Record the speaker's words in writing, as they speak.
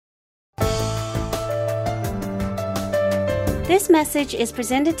This message is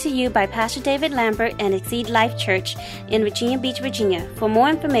presented to you by Pastor David Lambert and Exceed Life Church in Virginia Beach, Virginia. For more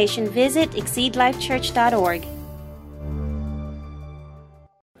information, visit exceedlifechurch.org.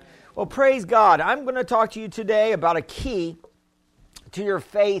 Well, praise God. I'm going to talk to you today about a key to your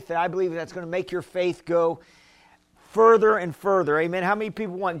faith, and I believe that's going to make your faith go further and further. Amen. How many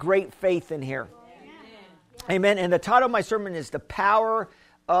people want great faith in here? Amen. And the title of my sermon is The Power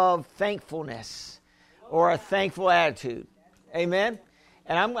of Thankfulness, or a Thankful Attitude. Amen.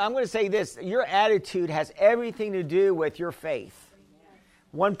 And I'm going to say this. Your attitude has everything to do with your faith.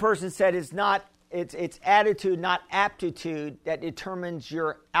 One person said it's attitude, not aptitude, that determines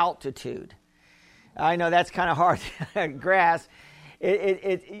your altitude. I know that's kind of hard to grasp.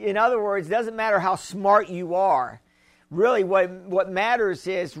 In other words, it doesn't matter how smart you are. Really, what matters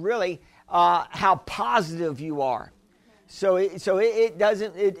is really how positive you are. So it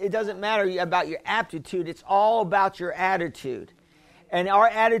doesn't matter about your aptitude. It's all about your attitude. And our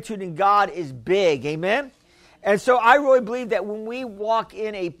attitude in God is big. Amen? And so I really believe that when we walk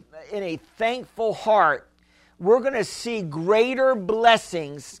in a thankful heart, we're going to see greater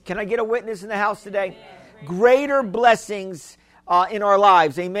blessings. Can I get a witness in the house today? Amen. Greater blessings in our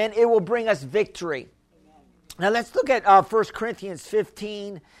lives. Amen? It will bring us victory. Now let's look at 1 Corinthians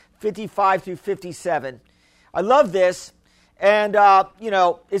 15, 55 through 57. I love this. And,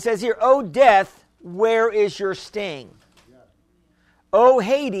 it says here, O death, where is your sting? O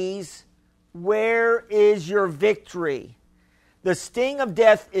Hades, where is your victory? The sting of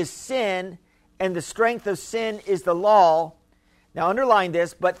death is sin, and the strength of sin is the law. Now underline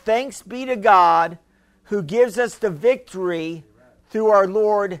this, but thanks be to God who gives us the victory through our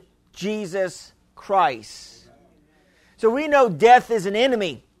Lord Jesus Christ. So we know death is an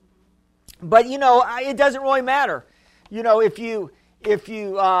enemy, but it doesn't really matter. If you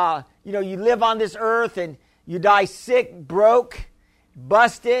live on this earth and you die sick, broke,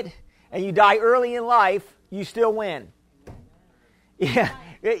 busted, and you die early in life, you still win. Yeah,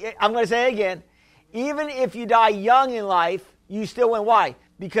 I'm going to say it again. Even if you die young in life, you still win. Why?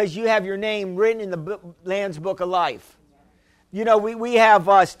 Because you have your name written in the Lamb's Book of Life. We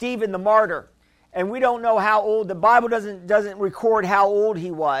have Stephen the martyr, and we don't know how old. The Bible doesn't record how old he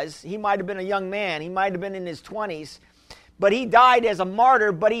was. He might have been a young man. He might have been in his 20s. But he died as a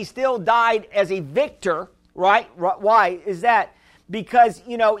martyr, but he still died as a victor, right? Why is that? Because,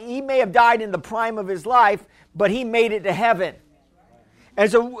 he may have died in the prime of his life, but he made it to heaven. And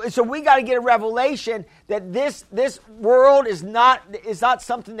so we got to get a revelation that this world is not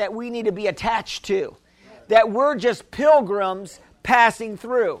something that we need to be attached to. That we're just pilgrims passing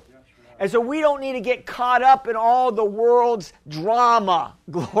through. And so we don't need to get caught up in all the world's drama.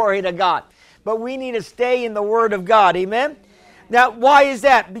 Glory to God. But we need to stay in the Word of God. Amen? Now, why is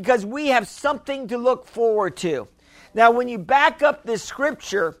that? Because we have something to look forward to. Now, when you back up this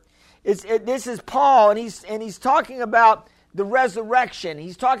scripture, this is Paul, and he's talking about the resurrection.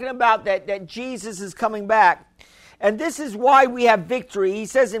 He's talking about that Jesus is coming back. And this is why we have victory. He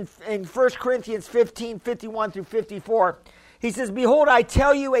says in 1 Corinthians 15, 51 through 54, he says, Behold, I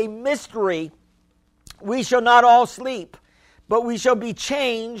tell you a mystery. We shall not all sleep, but we shall be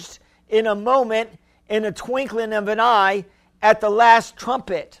changed in a moment, in a twinkling of an eye, at the last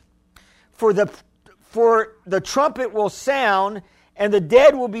trumpet. For the trumpet will sound, and the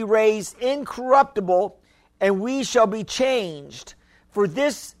dead will be raised incorruptible, and we shall be changed. For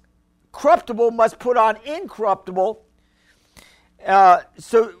this corruptible must put on incorruptible.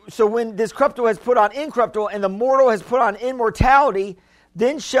 So when this corruptible has put on incorruptible, and the mortal has put on immortality,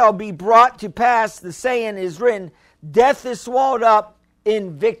 then shall be brought to pass the saying is written, Death is swallowed up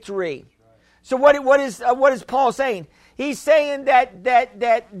in victory. So what is Paul saying? He's saying that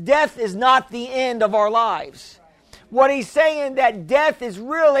death is not the end of our lives. What he's saying that death is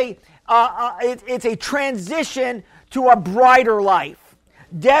really it's a transition to a brighter life.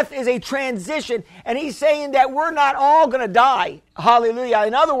 Death is a transition, and he's saying that we're not all going to die. Hallelujah.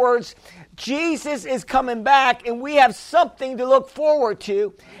 In other words, Jesus is coming back, and we have something to look forward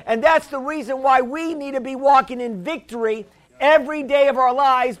to, and that's the reason why we need to be walking in victory every day of our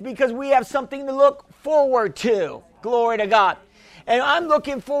lives, because we have something to look forward to. Glory to God. And I'm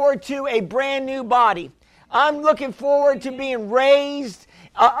looking forward to a brand new body. I'm looking forward to being raised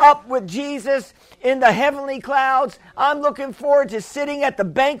up with Jesus in the heavenly clouds. I'm looking forward to sitting at the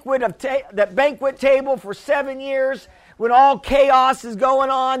banquet table for 7 years when all chaos is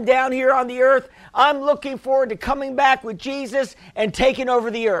going on down here on the earth. I'm looking forward to coming back with Jesus and taking over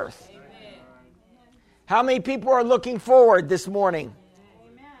the earth. How many people are looking forward this morning?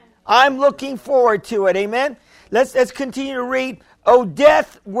 Amen. I'm looking forward to it. Amen. Let's continue to read. O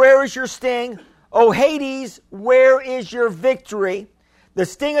death, where is your sting? O Hades, where is your victory? The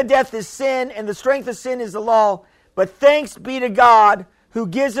sting of death is sin, and the strength of sin is the law. But thanks be to God who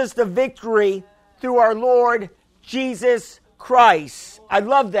gives us the victory through our Lord Jesus Christ. I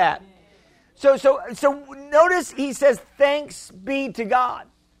love that. So notice he says, thanks be to God.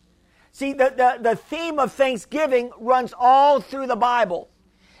 See, the theme of thanksgiving runs all through the Bible.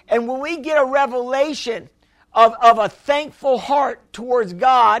 And when we get a revelation of a thankful heart towards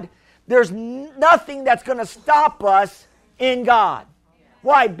God, there's nothing that's going to stop us in God.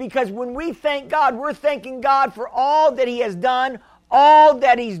 Why? Because when we thank God, we're thanking God for all that he has done, all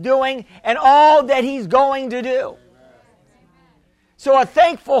that he's doing, and all that he's going to do. So a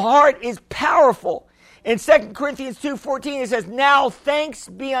thankful heart is powerful. In 2 Corinthians 2:14 it says, now thanks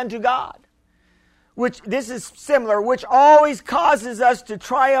be unto God, which this is similar, which always causes us to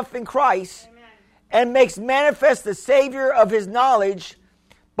triumph in Christ, amen, and makes manifest the Savior of his knowledge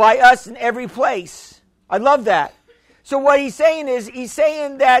by us in every place. I love that. So what he's saying is, he's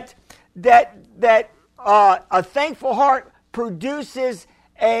saying that a thankful heart produces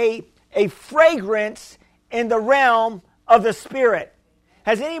a fragrance in the realm of the Spirit.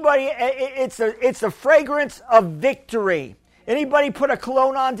 Has anybody? It's a fragrance of victory. Anybody put a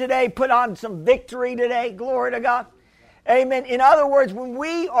cologne on today? Put on some victory today. Glory to God. Amen. In other words, when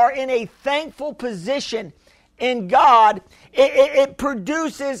we are in a thankful position in God, it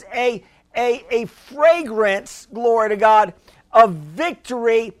produces a fragrance, glory to God, of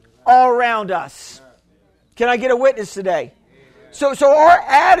victory all around us. Can I get a witness today? So our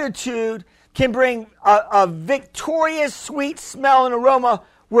attitude can bring a victorious, sweet smell and aroma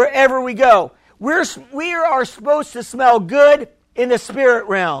wherever we go. We are supposed to smell good in the spirit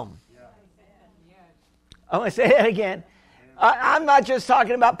realm. I'm going to say that again. I'm not just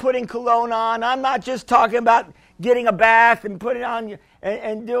talking about putting cologne on. I'm not just talking about getting a bath and putting on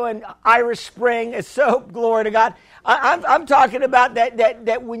and doing Irish Spring as soap. Glory to God. I'm talking about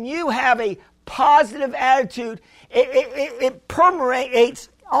that when you have a positive attitude, it permeates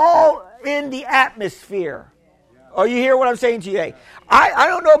all in the atmosphere. Oh, you hear what I'm saying today? I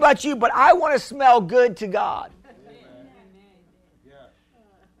don't know about you, but I want to smell good to God.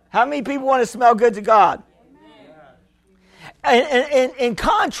 How many people want to smell good to God? And in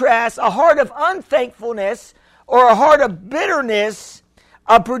contrast, a heart of unthankfulness or a heart of bitterness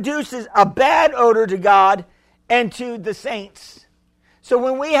produces a bad odor to God and to the saints. So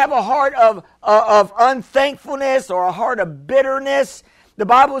when we have a heart of unthankfulness or a heart of bitterness, the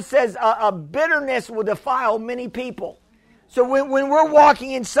Bible says a bitterness will defile many people. So when we're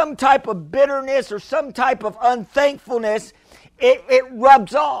walking in some type of bitterness or some type of unthankfulness, it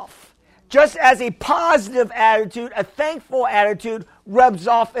rubs off. Just as a positive attitude, a thankful attitude rubs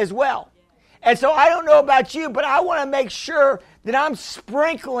off as well. And so I don't know about you, but I want to make sure that I'm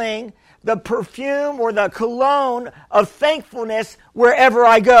sprinkling the perfume or the cologne of thankfulness wherever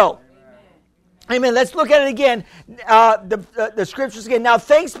I go. Amen. Let's look at it again. The scriptures again. Now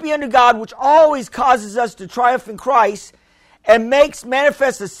thanks be unto God, which always causes us to triumph in Christ and makes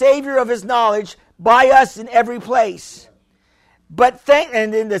manifest the Savior of his knowledge by us in every place.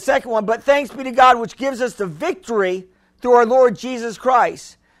 And then the second one, but thanks be to God, which gives us the victory through our Lord Jesus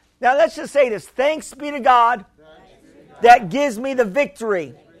Christ. Now let's just say this. Thanks be to God that gives me the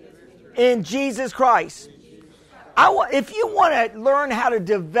victory in Jesus Christ. If you want to learn how to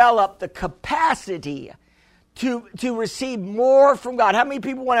develop the capacity to receive more from God, how many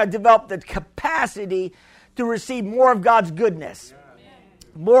people want to develop the capacity to receive more of God's goodness,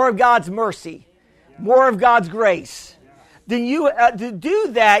 more of God's mercy, more of God's grace? Then to do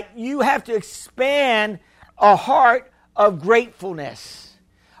that, you have to expand a heart of gratefulness.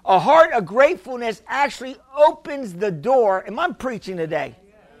 A heart of gratefulness actually opens the door. Am I preaching today?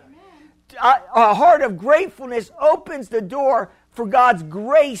 A heart of gratefulness opens the door for God's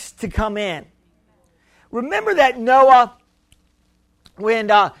grace to come in. Remember that Noah, when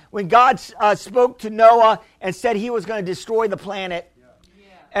God spoke to Noah and said he was going to destroy the planet,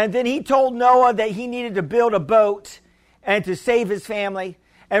 and then he told Noah that he needed to build a boat and to save his family,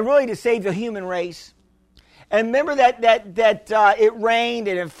 and really to save the human race. And remember that it rained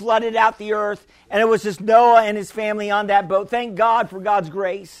and it flooded out the earth, and it was just Noah and his family on that boat. Thank God for God's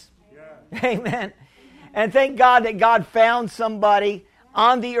grace. Yeah. Amen. And thank God that God found somebody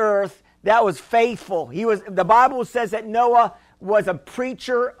on the earth that was faithful. The Bible says that Noah was a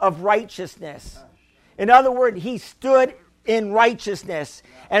preacher of righteousness. In other words, he stood in righteousness.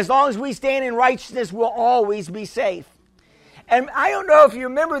 As long as we stand in righteousness, we'll always be safe. And I don't know if you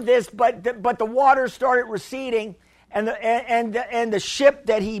remember this, but the water started receding, and the ship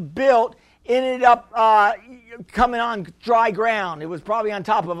that he built ended up coming on dry ground. It was probably on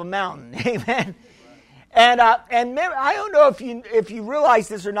top of a mountain. Amen. And I don't know if you realize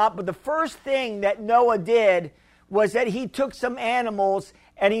this or not, but the first thing that Noah did was that he took some animals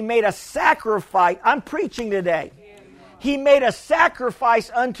and he made a sacrifice. I'm preaching today. He made a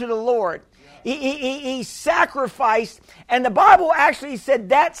sacrifice unto the Lord. He sacrificed, and the Bible actually said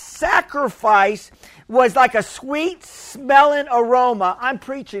that sacrifice was like a sweet smelling aroma. I'm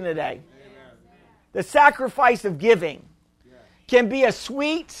preaching today. The sacrifice of giving can be a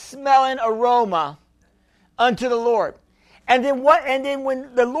sweet smelling aroma unto the Lord. And then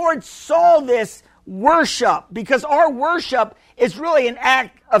when the Lord saw this worship, because our worship is really an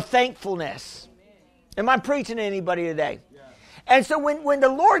act of thankfulness. Am I preaching to anybody today? And so when the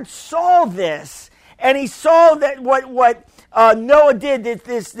Lord saw this, and he saw that what Noah did,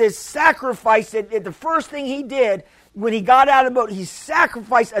 this sacrifice, that the first thing he did when he got out of the boat, he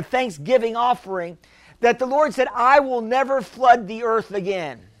sacrificed a thanksgiving offering, that the Lord said, I will never flood the earth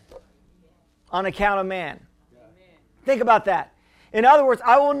again on account of man. Think about that. In other words,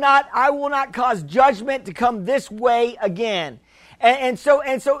 I will not cause judgment to come this way again. And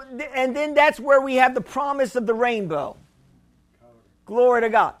then that's where we have the promise of the rainbow. Glory to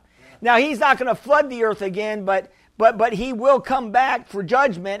God. Now, he's not going to flood the earth again, but he will come back for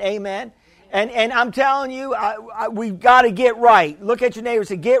judgment. Amen. And I'm telling you, we've got to get right. Look at your neighbor and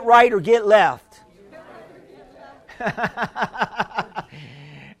say, get right or get left.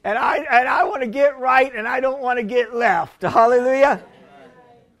 And I want to get right, and I don't want to get left. Hallelujah.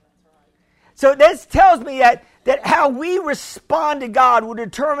 So this tells me that how we respond to God will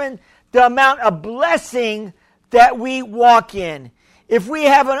determine the amount of blessing that we walk in. If we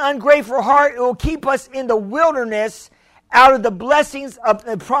have an ungrateful heart, it will keep us in the wilderness out of the blessings of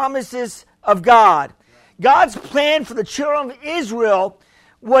the promises of God. God's plan for the children of Israel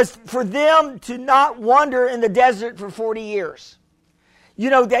was for them to not wander in the desert for 40 years. You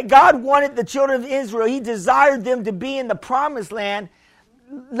know, that God wanted the children of Israel, he desired them to be in the promised land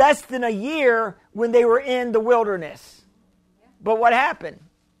less than a year when they were in the wilderness. But what happened?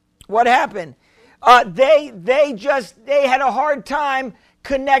 What happened? They had a hard time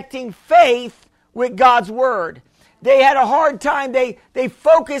connecting faith with God's word. They had a hard time. They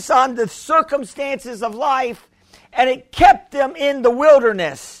focus on the circumstances of life, and it kept them in the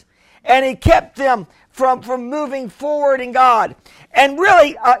wilderness, and it kept them from moving forward in God. And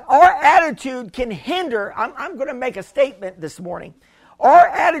really, our attitude can hinder. I'm going to make a statement this morning. Our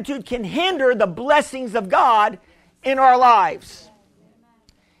attitude can hinder the blessings of God in our lives.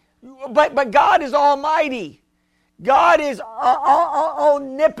 But God is almighty. God is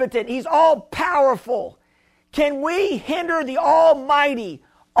omnipotent. He's all powerful. Can we hinder the almighty,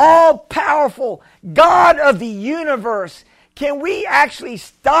 all powerful God of the universe? Can we actually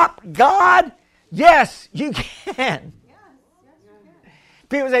stop God? Yes, you can.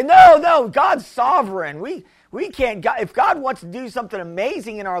 People say, no, God's sovereign. We can't. If God wants to do something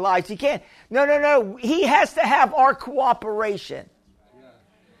amazing in our lives, he can't. No. He has to have our cooperation.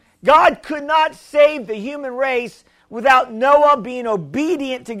 God could not save the human race without Noah being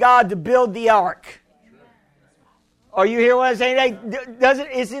obedient to God to build the ark. Are you hearing what I'm saying?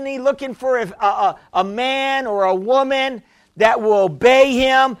 Isn't he looking for a man or a woman that will obey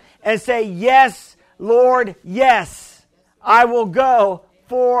him and say, yes, Lord, yes, I will go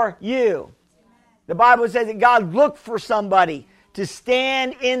for you. The Bible says that God looked for somebody to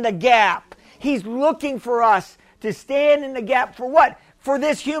stand in the gap. He's looking for us to stand in the gap for what? For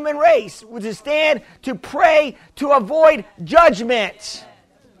this human race, to stand, to pray, to avoid judgment.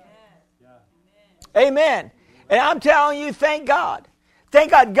 Amen. And I'm telling you, thank God.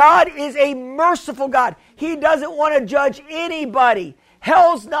 Thank God. God is a merciful God. He doesn't want to judge anybody.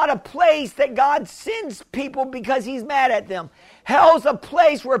 Hell's not a place that God sends people because he's mad at them. Hell's a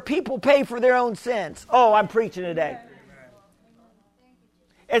place where people pay for their own sins. Oh, I'm preaching today.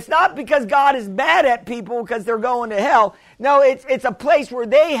 It's not because God is mad at people because they're going to hell. No, it's a place where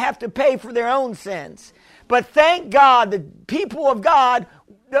they have to pay for their own sins. But thank God, the people of God,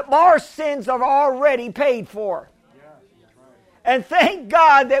 that our sins are already paid for. And thank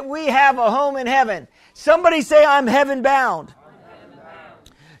God that we have a home in heaven. Somebody say, I'm heaven bound.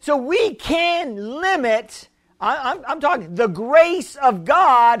 So we can limit, I'm talking the grace of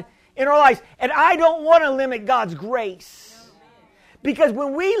God in our lives. And I don't want to limit God's grace. Because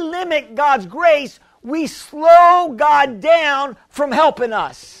when we limit God's grace, we slow God down from helping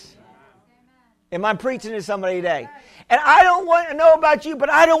us. Am I preaching to somebody today? And I don't want to know about you, but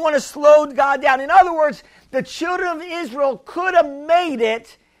I don't want to slow God down. In other words, the children of Israel could have made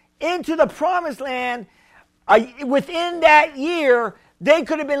it into the promised land within that year. They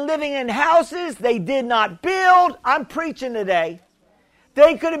could have been living in houses they did not build. I'm preaching today.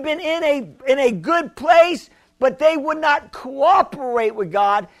 They could have been in a good place, but they would not cooperate with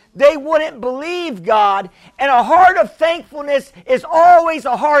God. They wouldn't believe God. And a heart of thankfulness is always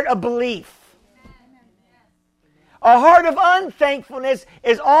a heart of belief. A heart of unthankfulness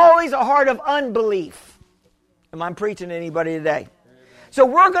is always a heart of unbelief. Am I preaching to anybody today? So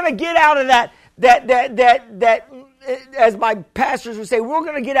we're going to get out of that, as my pastors would say, we're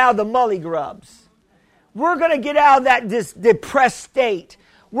going to get out of the mully grubs. We're going to get out of that depressed state.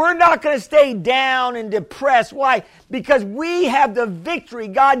 We're not going to stay down and depressed. Why? Because we have the victory.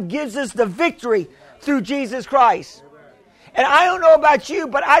 God gives us the victory through Jesus Christ. And I don't know about you,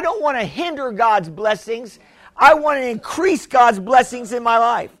 but I don't want to hinder God's blessings. I want to increase God's blessings in my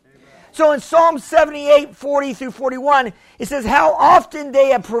life. So in Psalm 78, 40 through 41, it says, how often they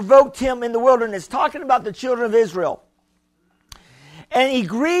have provoked him in the wilderness, talking about the children of Israel. And he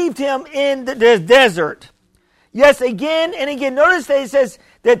grieved him in the desert. Yes, again and again. Notice that it says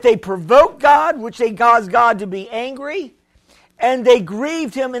that they provoked God, which they caused God to be angry. And they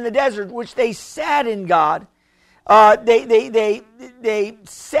grieved him in the desert, which they saddened God. They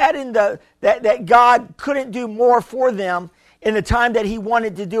saddened that God couldn't do more for them in the time that he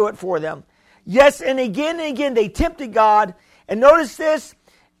wanted to do it for them. Yes, and again, they tempted God. And notice this,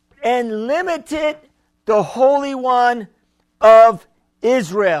 and limited the Holy One of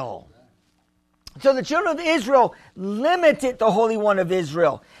Israel. So the children of Israel limited the Holy One of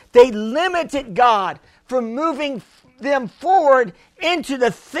Israel. They limited God from moving them forward into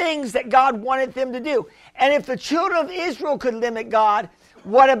the things that God wanted them to do. And if the children of Israel could limit God,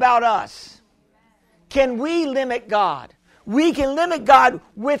 what about us? Can we limit God? We can limit God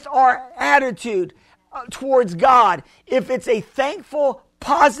with our attitude towards God. If it's a thankful,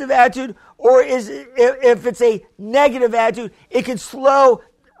 positive attitude, or if it's a negative attitude, it can slow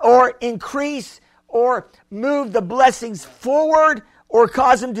or increase or move the blessings forward or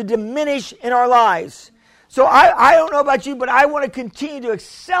cause them to diminish in our lives. So I don't know about you, but I want to continue to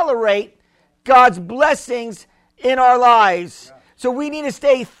accelerate God's blessings in our lives. So we need to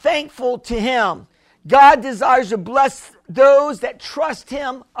stay thankful to him. God desires to bless those that trust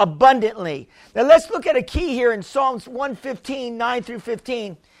him abundantly. Now let's look at a key here in Psalms 115, 9 through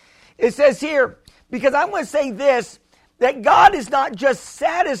 15. It says here, because I want to say this, that God is not just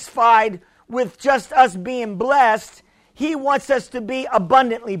satisfied with just us being blessed. He wants us to be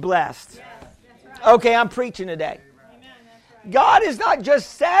abundantly blessed. Yes, that's right. Okay, I'm preaching today. Amen, that's right. God is not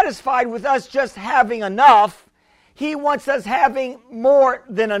just satisfied with us just having enough. He wants us having more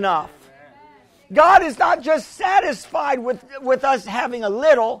than enough. God is not just satisfied with us having a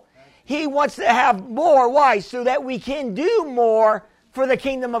little. He wants to have more. Why? So that we can do more for the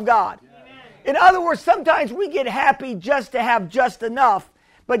kingdom of God. In other words, sometimes we get happy just to have just enough,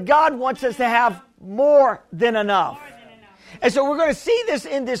 but God wants us to have more than enough. And so we're going to see this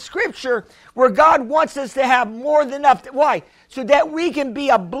in this scripture where God wants us to have more than enough. Why? So that we can be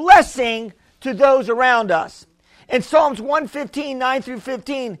a blessing to those around us. In Psalms 115, 9 through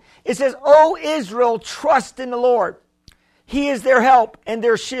 15, it says, O Israel, trust in the Lord. He is their help and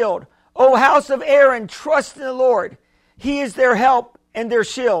their shield. O house of Aaron, trust in the Lord. He is their help and their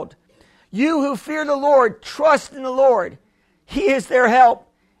shield. You who fear the Lord, trust in the Lord. He is their help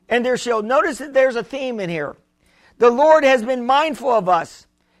and their shield. Notice that there's a theme in here. The Lord has been mindful of us.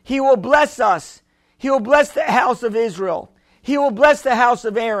 He will bless us. He will bless the house of Israel. He will bless the house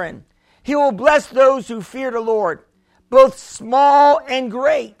of Aaron. He will bless those who fear the Lord, both small and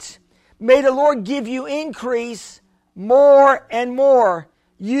great. May the Lord give you increase more and more,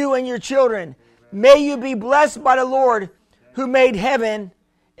 you and your children. May you be blessed by the Lord who made heaven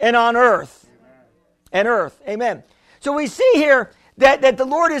and on earth. And earth. Amen. So we see here that the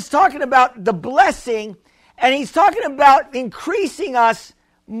Lord is talking about the blessing, and he's talking about increasing us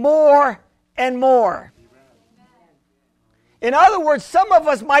more and more. In other words, some of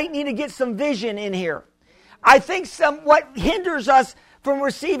us might need to get some vision in here. I think what hinders us from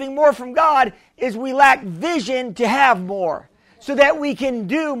receiving more from God is we lack vision to have more, so that we can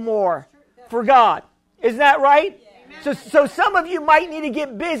do more for God. Isn't that right? So some of you might need to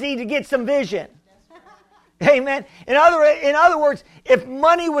get busy to get some vision. Amen. In other words, if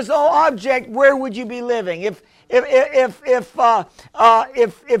money was all object, where would you be living? If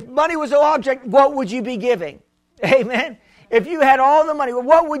money was all object, what would you be giving? Amen. If you had all the money,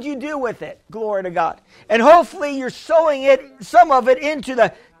 what would you do with it? Glory to God. And hopefully you're sowing some of it into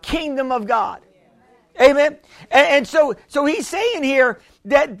the kingdom of God. Amen. And so he's saying here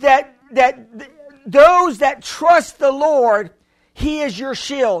that those that trust the Lord, he is your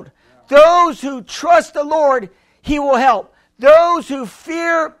shield. Those who trust the Lord, he will help. Those who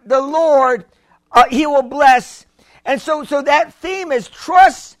fear the Lord, he will bless. And so that theme is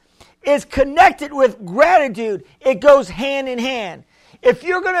trust is connected with gratitude. It goes hand in hand. If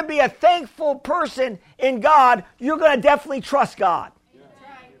you're going to be a thankful person in God, you're going to definitely trust God.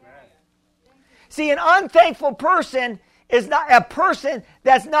 See, an unthankful person is not a person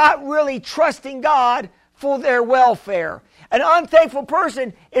that's not really trusting God for their welfare. An unthankful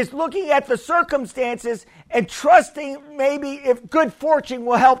person is looking at the circumstances and trusting maybe if good fortune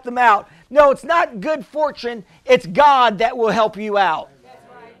will help them out. No, it's not good fortune. It's God that will help you out.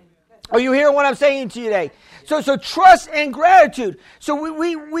 Are you hearing what I'm saying to you today? So trust and gratitude. So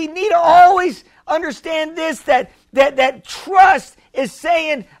we need to always understand this, that trust is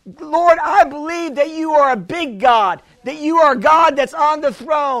saying, Lord, I believe that you are a big God, that you are a God that's on the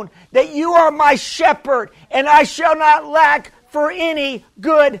throne, that you are my shepherd, and I shall not lack for any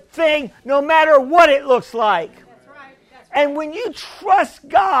good thing, no matter what it looks like. That's right. And when you trust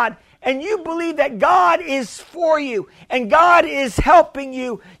God, and you believe that God is for you and God is helping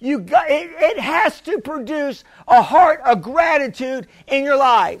you, it has to produce a heart of gratitude in your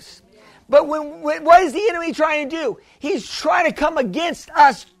lives. But what is the enemy trying to do? He's trying to come against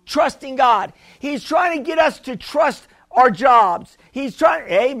us trusting God. He's trying to get us to trust our jobs. He's trying,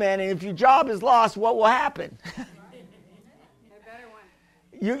 amen, and if your job is lost, what will happen?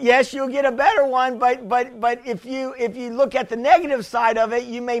 Yes, you'll get a better one, but if you look at the negative side of it,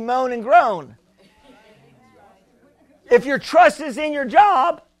 you may moan and groan. If your trust is in your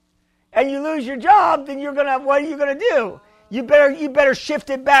job and you lose your job, then what are you gonna do? You better shift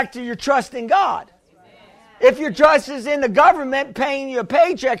it back to your trust in God. If your trust is in the government paying you a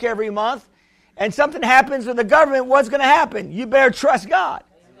paycheck every month and something happens with the government, what's gonna happen? You better trust God.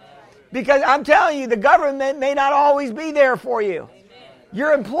 Because I'm telling you, the government may not always be there for you.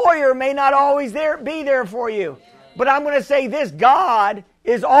 Your employer may not always be there for you. But I'm going to say this, God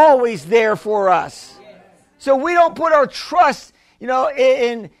is always there for us. So we don't put our trust, in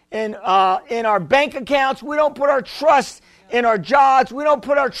our bank accounts. We don't put our trust in our jobs. We don't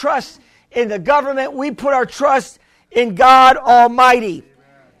put our trust in the government. We put our trust in God Almighty.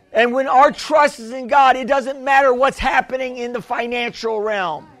 And when our trust is in God, it doesn't matter what's happening in the financial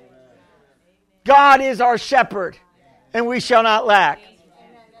realm. God is our shepherd, and we shall not lack.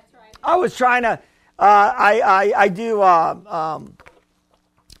 I was trying to, I do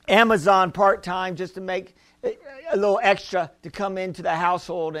Amazon part-time just to make a little extra to come into the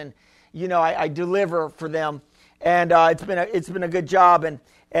household, and I deliver for them, and it's been a good job, and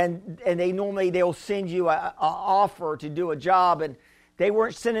they'll send you a offer to do a job, and they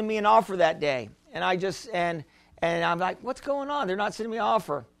weren't sending me an offer that day, and I'm like, what's going on? They're not sending me an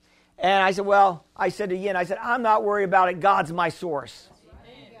offer, and I said, I'm not worried about it. God's my source.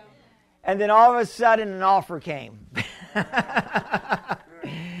 And then all of a sudden, an offer came.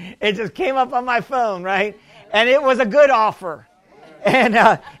 It just came up on my phone, right? And it was a good offer. And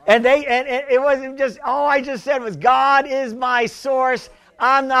it wasn't just, all I just said was, God is my source.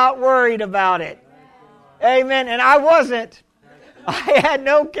 I'm not worried about it. Amen. And I wasn't. I had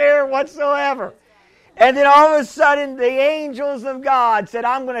no care whatsoever. And then all of a sudden, the angels of God said,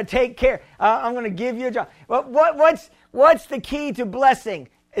 I'm going to take care. I'm going to give you a job. Well, what's the key to blessing?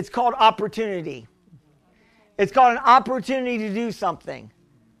 It's called opportunity. It's called an opportunity to do something.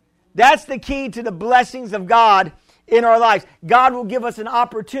 That's the key to the blessings of God in our lives. God will give us an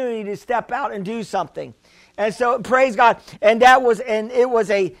opportunity to step out and do something. And so, praise God. And it was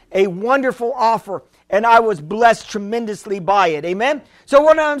a wonderful offer. And I was blessed tremendously by it. Amen? So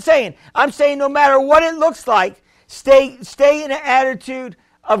what am I saying? I'm saying no matter what it looks like, stay in an attitude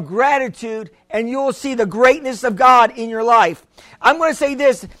of gratitude, and you will see the greatness of God in your life. I'm going to say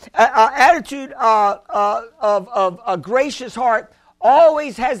this, attitude of a gracious heart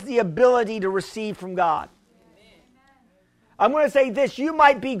always has the ability to receive from God. I'm going to say this, you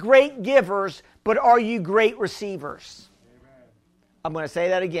might be great givers, but are you great receivers? I'm going to say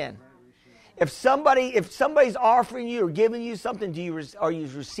that again. If somebody's offering you or giving you something, do you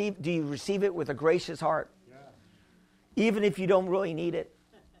receive it with a gracious heart? Even if you don't really need it?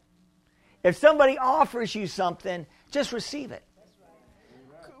 If somebody offers you something, just receive it.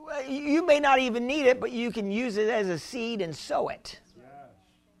 You may not even need it, but you can use it as a seed and sow it.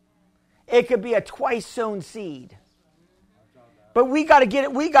 It could be a twice sown seed. But we got to get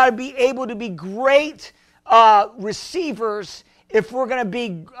it. We got to be able to be great receivers if we're going to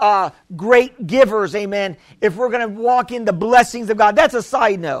be great givers. Amen. If we're going to walk in the blessings of God. That's a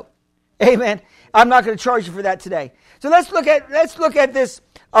side note. Amen. I'm not going to charge you for that today. So let's look at this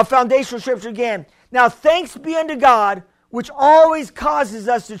foundational scripture again. Now, thanks be unto God, which always causes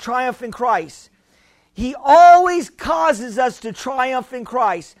us to triumph in Christ. He always causes us to triumph in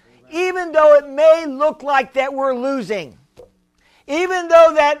Christ. even though it may look like that we're losing, even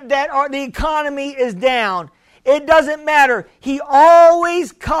though the economy is down, it doesn't matter. He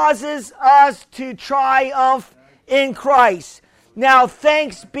always causes us to triumph in Christ. Now,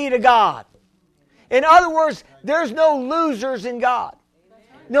 thanks be to God. In other words, there's no losers in God.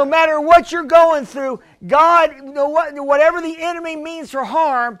 No matter what you're going through, God, whatever the enemy means for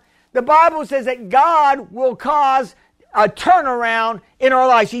harm, the Bible says that God will cause a turnaround in our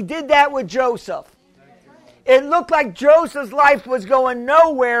lives. He did that with Joseph. It looked like Joseph's life was going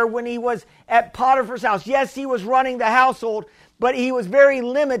nowhere when he was at Potiphar's house. Yes, he was running the household, but he was very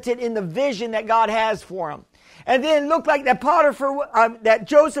limited in the vision that God has for him. And then it looked like that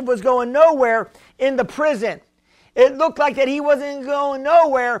Joseph was going nowhere in the prison. It looked like that he wasn't going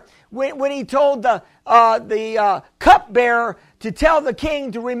nowhere when he told the cupbearer to tell the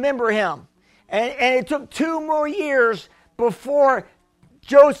king to remember him. And it took 2 more years before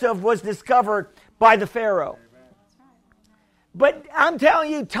Joseph was discovered by the Pharaoh. But I'm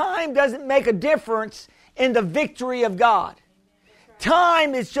telling you, time doesn't make a difference in the victory of God.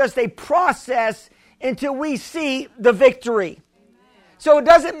 Time is just a process until we see the victory. So it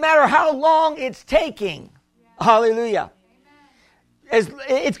doesn't matter how long it's taking. Hallelujah.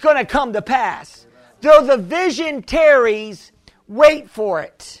 It's going to come to pass. Though the vision tarries, wait for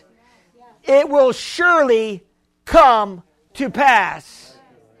it. It will surely come to pass.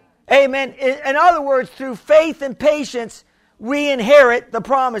 Amen. In other words, through faith and patience, we inherit the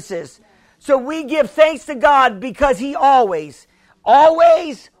promises. So we give thanks to God because He always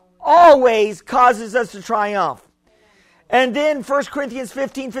causes us to triumph. And then 1 Corinthians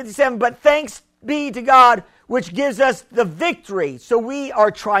 15:57, but thanks be to God which gives us the victory. So we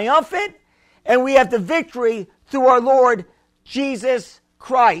are triumphant and we have the victory through our Lord Jesus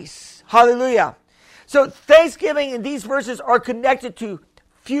Christ. Hallelujah. So thanksgiving in these verses are connected to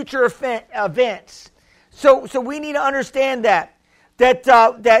future events. So we need to understand that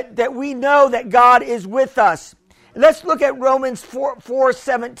we know that God is with us. Let's look at Romans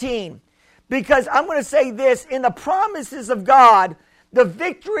 4:17. Because I'm going to say this, in the promises of God, the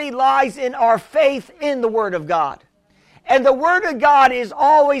victory lies in our faith in the Word of God. And the Word of God is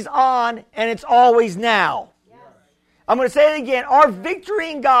always on and it's always now. I'm going to say it again. Our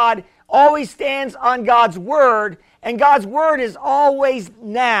victory in God always stands on God's Word, and God's Word is always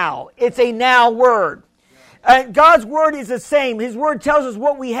now. It's a now Word. God's Word is the same. His Word tells us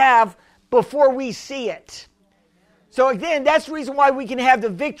what we have before we see it. So again, that's the reason why we can have the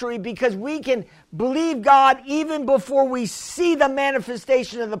victory, because we can believe God even before we see the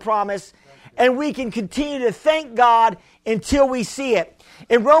manifestation of the promise, and we can continue to thank God until we see it.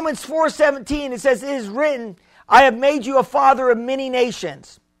 In Romans 4:17, it says, it is written, I have made you a father of many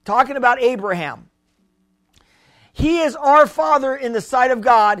nations. Talking about Abraham. He is our father in the sight of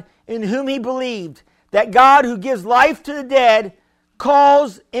God, in whom he believed, that God who gives life to the dead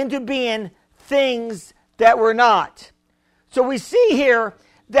calls into being things that were not. So we see here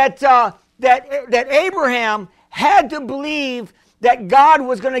that Abraham had to believe that God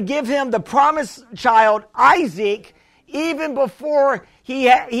was going to give him the promised child, Isaac, even before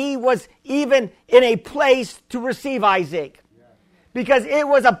he was even in a place to receive Isaac. Because it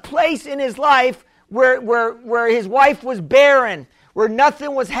was a place in his life where his wife was barren, where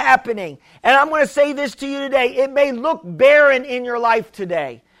nothing was happening. And I'm going to say this to you today. It may look barren in your life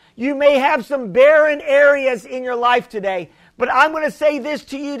today. You may have some barren areas in your life today, but I'm going to say this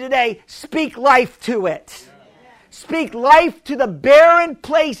to you today. Speak life to it. Speak life to the barren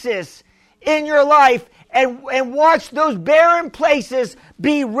places in your life and watch those barren places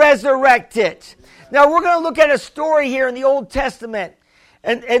be resurrected. Now we're going to look at a story here in the Old Testament.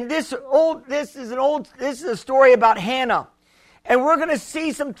 And this is a story about Hannah. And we're going to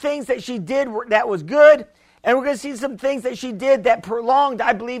see some things that she did that was good. And we're going to see some things that she did that prolonged,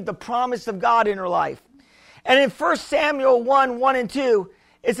 I believe, the promise of God in her life. And in 1 Samuel 1:1-2,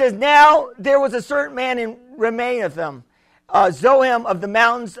 it says, now there was a certain man in Ramathaim, Zohem of the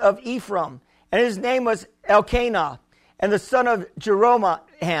mountains of Ephraim, and his name was Elkanah, and the son of Jeroham,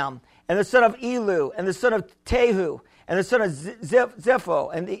 and the son of Elu, and the son of Tehu, and the son of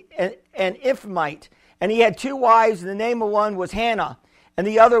Zepho, and Ephraimite. And he had 2 wives, and the name of one was Hannah, and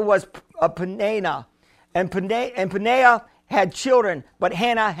the other was Peninnah. And Peninnah had children, but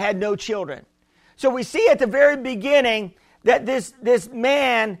Hannah had no children. So we see at the very beginning that this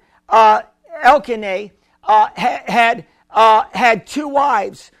man, Elkanah, had 2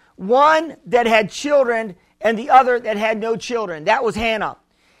 wives. One that had children and the other that had no children. That was Hannah.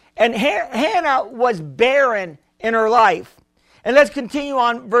 And Hannah was barren in her life. And let's continue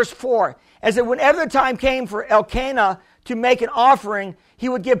on verse 4. And said, whenever the time came for Elkanah to make an offering, he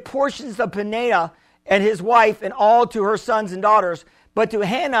would give portions of Peninnah and his wife and all to her sons and daughters. But to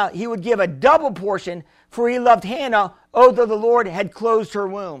Hannah he would give a double portion, for he loved Hannah, although the Lord had closed her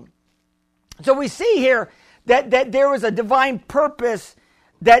womb. So we see here that there was a divine purpose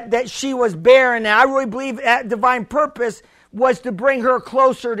that she was barren. And I really believe that divine purpose was to bring her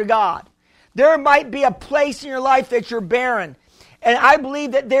closer to God. There might be a place in your life that you're barren. And I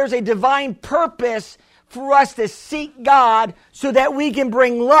believe that there's a divine purpose for us to seek God so that we can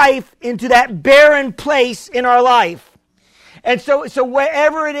bring life into that barren place in our life. And so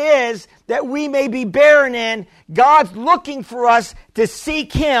wherever it is that we may be barren in, God's looking for us to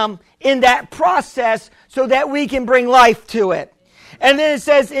seek Him in that process so that we can bring life to it. And then it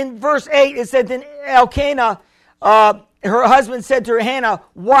says in verse 8, it said, then Elkanah, her husband said to her, Hannah,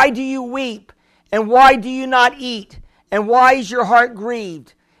 why do you weep? And why do you not eat? And why is your heart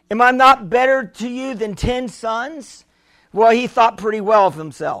grieved? Am I not better to you than 10 sons? Well, he thought pretty well of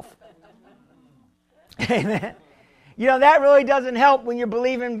himself. Amen. You know, that really doesn't help when you're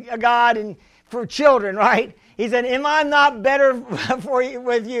believing God and for children, right? He said, am I not better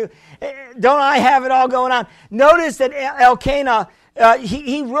with you? Don't I have it all going on? Notice that Elkanah,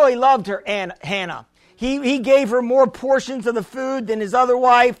 he really loved her, Hannah. He gave her more portions of the food than his other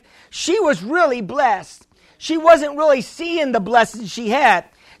wife. She was really blessed. She wasn't really seeing the blessings she had.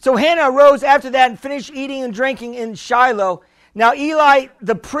 So Hannah arose after that and finished eating and drinking in Shiloh. Now Eli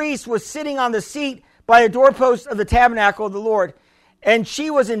the priest was sitting on the seat by the doorpost of the tabernacle of the Lord. And she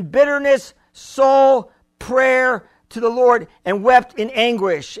was in bitterness, soul, prayer to the Lord, and wept in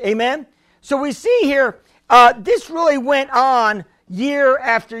anguish. Amen? So we see here, this really went on year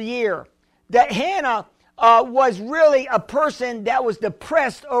after year. That Hannah was really a person that was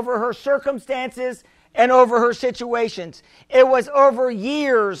depressed over her circumstances and over her situations. It was over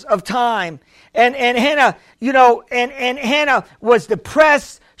years of time. And Hannah, and Hannah was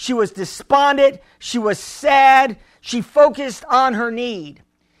depressed. She was despondent. She was sad. She focused on her need.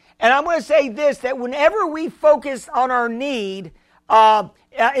 And I'm going to say this, that whenever we focus on our need,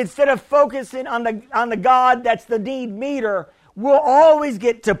 instead of focusing on the God that's the need meter, we'll always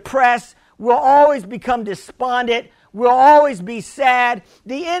get depressed. We'll always become despondent. We'll always be sad.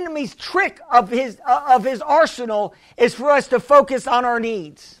 The enemy's trick of his arsenal is for us to focus on our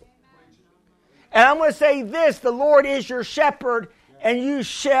needs. And I'm going to say this, the Lord is your shepherd, and you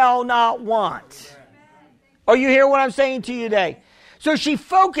shall not want. Are you hearing what I'm saying to you today? So she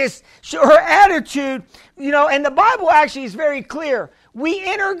focused, her attitude, and the Bible actually is very clear. We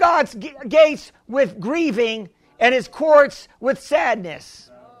enter God's gates with grieving and His courts with sadness.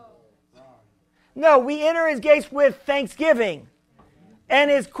 No, we enter His gates with thanksgiving and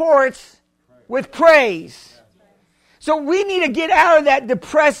His courts with praise. So we need to get out of that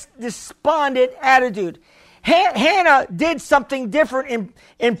depressed, despondent attitude. Hannah did something different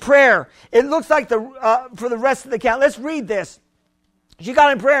in prayer. It looks like for the rest of the account. Let's read this. She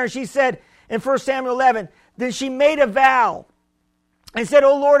got in prayer and she said in 1 Samuel 11, then she made a vow and said,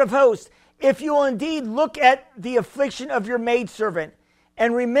 O Lord of hosts, if you will indeed look at the affliction of your maidservant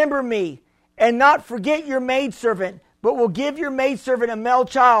and remember me, and not forget your maidservant, but will give your maidservant a male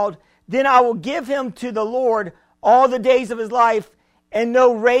child, then I will give him to the Lord all the days of his life, and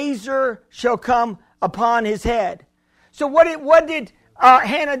no razor shall come upon his head. So what did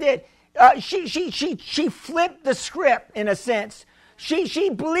Hannah did? She flipped the script in a sense. She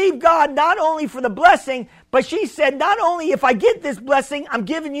believed God not only for the blessing, but she said, not only if I get this blessing, I'm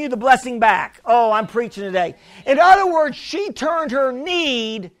giving you the blessing back. Oh, I'm preaching today. In other words, she turned her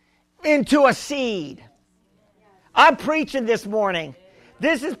need into a seed. I'm preaching this morning.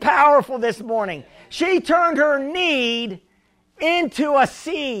 This is powerful this morning. She turned her need into a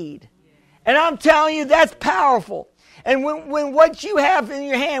seed. And I'm telling you, that's powerful. And when what you have in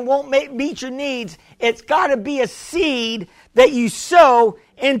your hand won't meet your needs, it's got to be a seed that you sow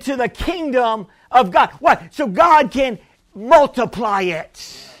into the kingdom of God. What? So God can multiply it.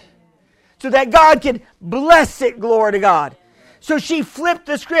 So that God can bless it, glory to God. So she flipped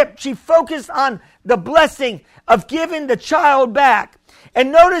the script. She focused on the blessing of giving the child back.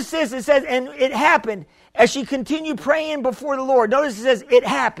 And notice this, it says, and it happened as she continued praying before the Lord. Notice it says, it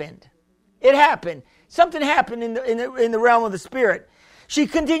happened. It happened. Something happened in the realm of the Spirit. She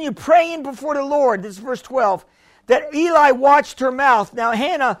continued praying before the Lord. This is verse 12. That Eli watched her mouth. Now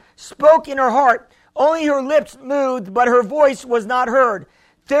Hannah spoke in her heart. Only her lips moved, but her voice was not heard.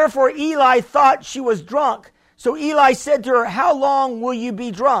 Therefore Eli thought she was drunk. So Eli said to her, how long will you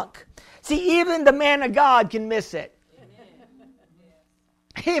be drunk? See, even the man of God can miss it.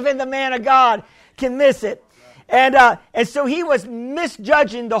 Even the man of God can miss it. And so he was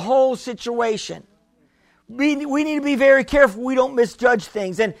misjudging the whole situation. we need to be very careful we don't misjudge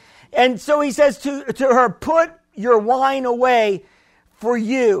things. And so he says to her, put your wine away for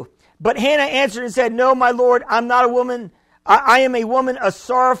you. But Hannah answered and said, no, my Lord, I'm not a woman. I am a woman of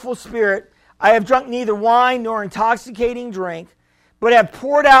sorrowful spirit. I have drunk neither wine nor intoxicating drink, but have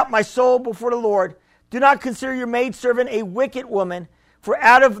poured out my soul before the Lord. Do not consider your maidservant a wicked woman, for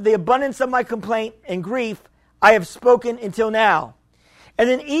out of the abundance of my complaint and grief I have spoken until now. And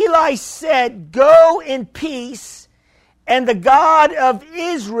then Eli said, go in peace, and the God of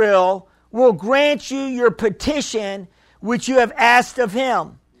Israel will grant you your petition which you have asked of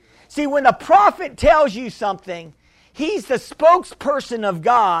him. See, when the prophet tells you something, he's the spokesperson of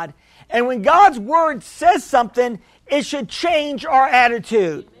God. And when God's word says something, it should change our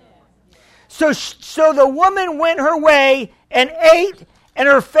attitude. So the woman went her way and ate, and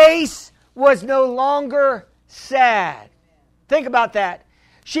her face was no longer sad. Think about that.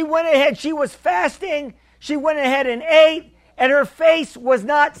 She went ahead, she was fasting, she went ahead and ate, and her face was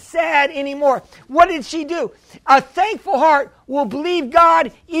not sad anymore. What did she do? A thankful heart will believe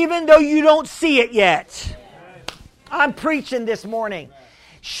God even though you don't see it yet. I'm preaching this morning.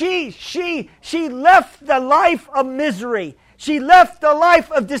 She left the life of misery. She left the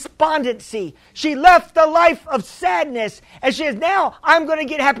life of despondency. She left the life of sadness. And she says, now I'm going to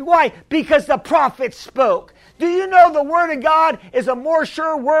get happy. Why? Because the prophet spoke. Do you know the word of God is a more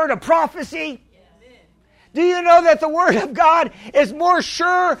sure word of prophecy? Do you know that the word of God is more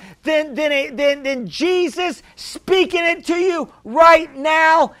sure than Jesus speaking it to you right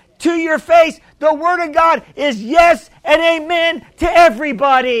now to your face? The word of God is yes and amen to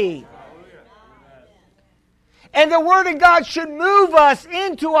everybody. And the word of God should move us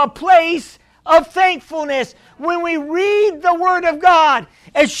into a place of thankfulness. When we read the word of God,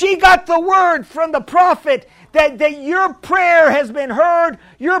 and she got the word from the prophet that your prayer has been heard,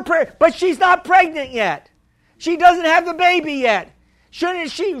 your prayer, but she's not pregnant yet. She doesn't have the baby yet.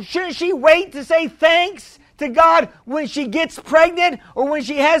 Shouldn't she wait to say thanks to God when she gets pregnant or when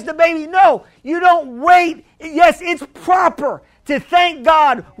she has the baby? No, you don't wait. Yes, it's proper to thank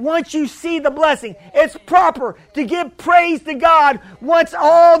God once you see the blessing. It's proper to give praise to God once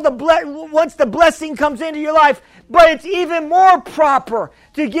the blessing comes into your life. But it's even more proper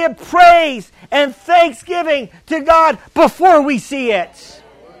to give praise and thanksgiving to God before we see it.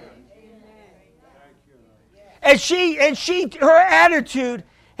 And her attitude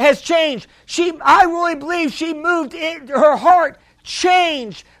has changed. I really believe she moved in, her heart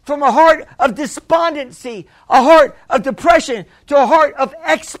changed from a heart of despondency, a heart of depression, to a heart of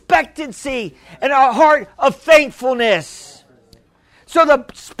expectancy and a heart of thankfulness. So the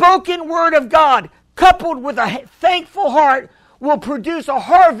spoken word of God, coupled with a thankful heart, will produce a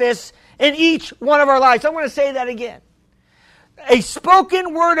harvest in each one of our lives. I'm going to say that again. A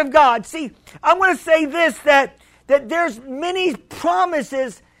spoken word of God. See, I'm going to say this, that there's many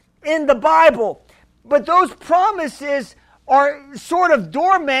promises in the Bible, but those promises are sort of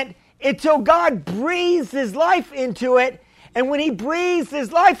dormant until God breathes his life into it. And when he breathes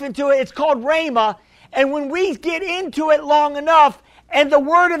his life into it, it's called Rhema. And when we get into it long enough and the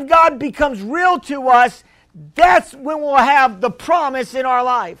word of God becomes real to us, that's when we'll have the promise in our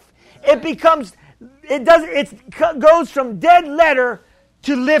life. It goes from dead letter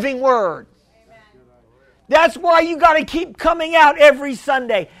to living word. That's why you got to keep coming out every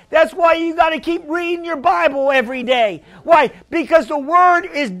Sunday. That's why you got to keep reading your Bible every day. Why? Because the word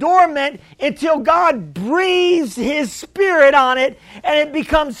is dormant until God breathes his spirit on it and it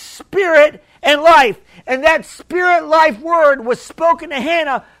becomes spirit and life. And that spirit life word was spoken to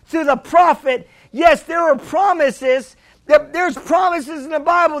Hannah through the prophet. Yes, there are promises. There's promises in the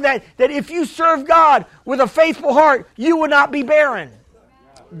Bible that if you serve God with a faithful heart, you will not be barren.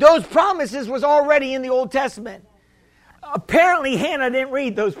 Those promises was already in the Old Testament. Apparently, Hannah didn't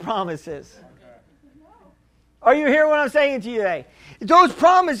read those promises. Are you hearing what I'm saying to you today? Those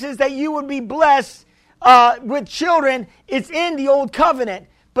promises that you would be blessed with children, it's in the Old Covenant.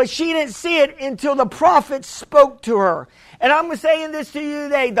 But she didn't see it until the prophet spoke to her. And I'm saying this to you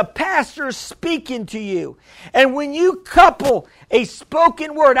today. The pastor's speaking to you. And when you couple a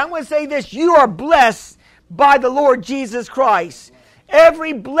spoken word, I'm going to say this. You are blessed by the Lord Jesus Christ.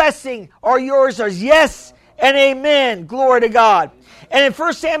 Every blessing are yours as yes and amen. Glory to God. And in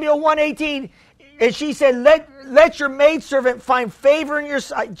 1 Samuel 1:18, and she said, let your maidservant find favor in your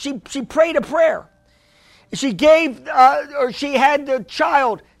sight. She prayed a prayer. She gave, she had the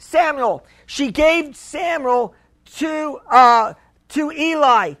child, Samuel. She gave Samuel to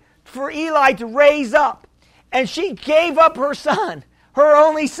Eli, for Eli to raise up. And she gave up her son, her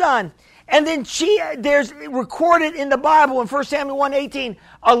only son. And then there's recorded in the Bible in 1 Samuel 1:18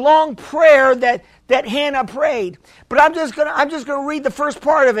 a long prayer that Hannah prayed. But I'm just gonna read the first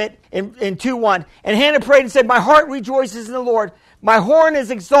part of it in 2:1. And Hannah prayed and said, "My heart rejoices in the Lord. My horn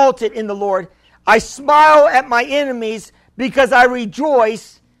is exalted in the Lord. I smile at my enemies because I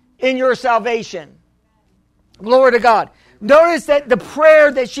rejoice in your salvation." Glory to God. Notice that the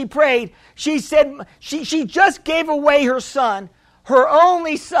prayer that she prayed, she said she just gave away her son, her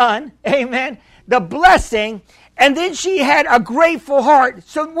only son, amen, the blessing, and then she had a grateful heart.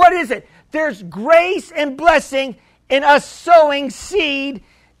 So what is it? There's grace and blessing in us sowing seed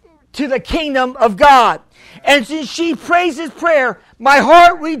to the kingdom of God. And since she prays this prayer, "My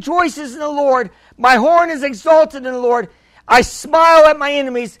heart rejoices in the Lord, my horn is exalted in the Lord, I smile at my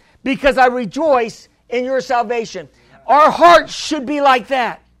enemies because I rejoice in your salvation." Our hearts should be like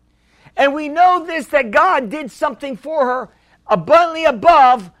that. And we know this, that God did something for her abundantly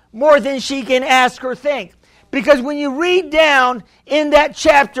above more than she can ask or think. Because when you read down in that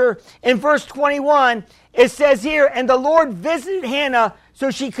chapter in verse 21, it says here, "And the Lord visited Hannah,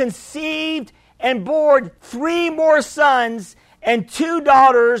 so she conceived and bore 3 more sons and 2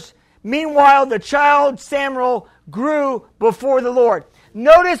 daughters. Meanwhile, the child Samuel grew before the Lord."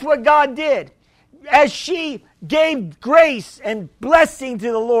 Notice what God did. As she gave grace and blessing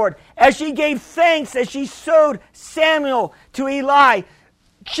to the Lord, as she gave thanks, as she sowed Samuel to Eli,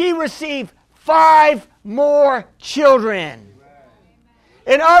 she received 5 more children.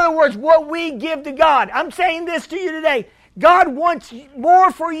 In other words, what we give to God. I'm saying this to you today. God wants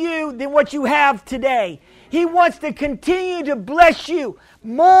more for you than what you have today. He wants to continue to bless you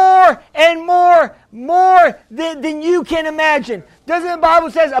more and more than you can imagine. Doesn't the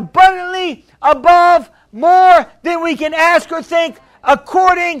Bible say abundantly above more than we can ask or think,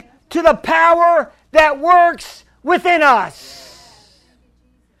 according to the power that works within us?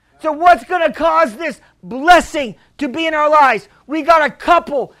 So what's going to cause this blessing to be in our lives? We got to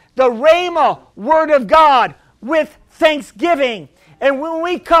couple the Rhema Word of God with thanksgiving. And when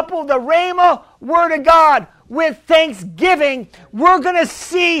we couple the Rhema Word of God with thanksgiving, we're going to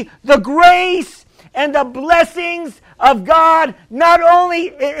see the grace and the blessings of God, not only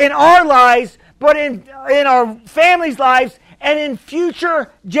in our lives, but in our families' lives and in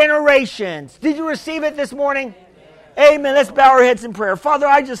future generations. Did you receive it this morning? Amen. Let's bow our heads in prayer. Father,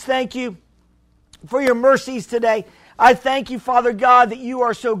 I just thank you for your mercies today. I thank you, Father God, that you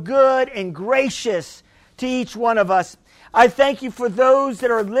are so good and gracious to each one of us. I thank you for those that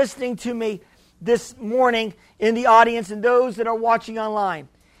are listening to me this morning in the audience and those that are watching online.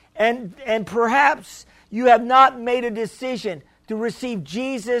 And perhaps you have not made a decision to receive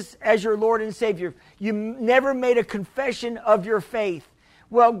Jesus as your Lord and Savior. You never made a confession of your faith.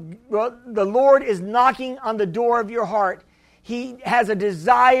 Well, the Lord is knocking on the door of your heart. He has a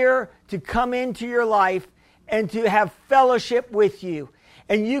desire to come into your life and to have fellowship with you.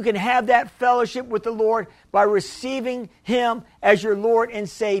 And you can have that fellowship with the Lord by receiving Him as your Lord and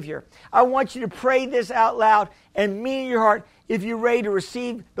Savior. I want you to pray this out loud and mean in your heart. If you're ready to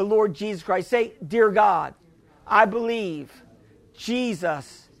receive the Lord Jesus Christ, say, "Dear God, I believe,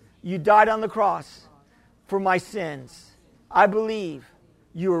 Jesus, you died on the cross for my sins. I believe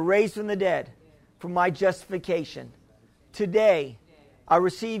you were raised from the dead for my justification. Today, I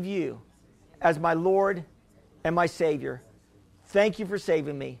receive you as my Lord and my Savior. Thank you for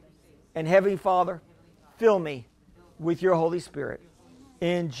saving me. And Heavenly Father, fill me with your Holy Spirit.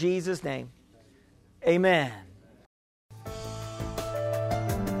 In Jesus' name, amen."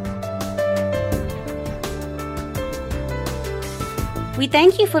 We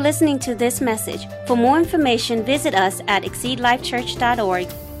thank you for listening to this message. For more information, visit us at exceedlifechurch.org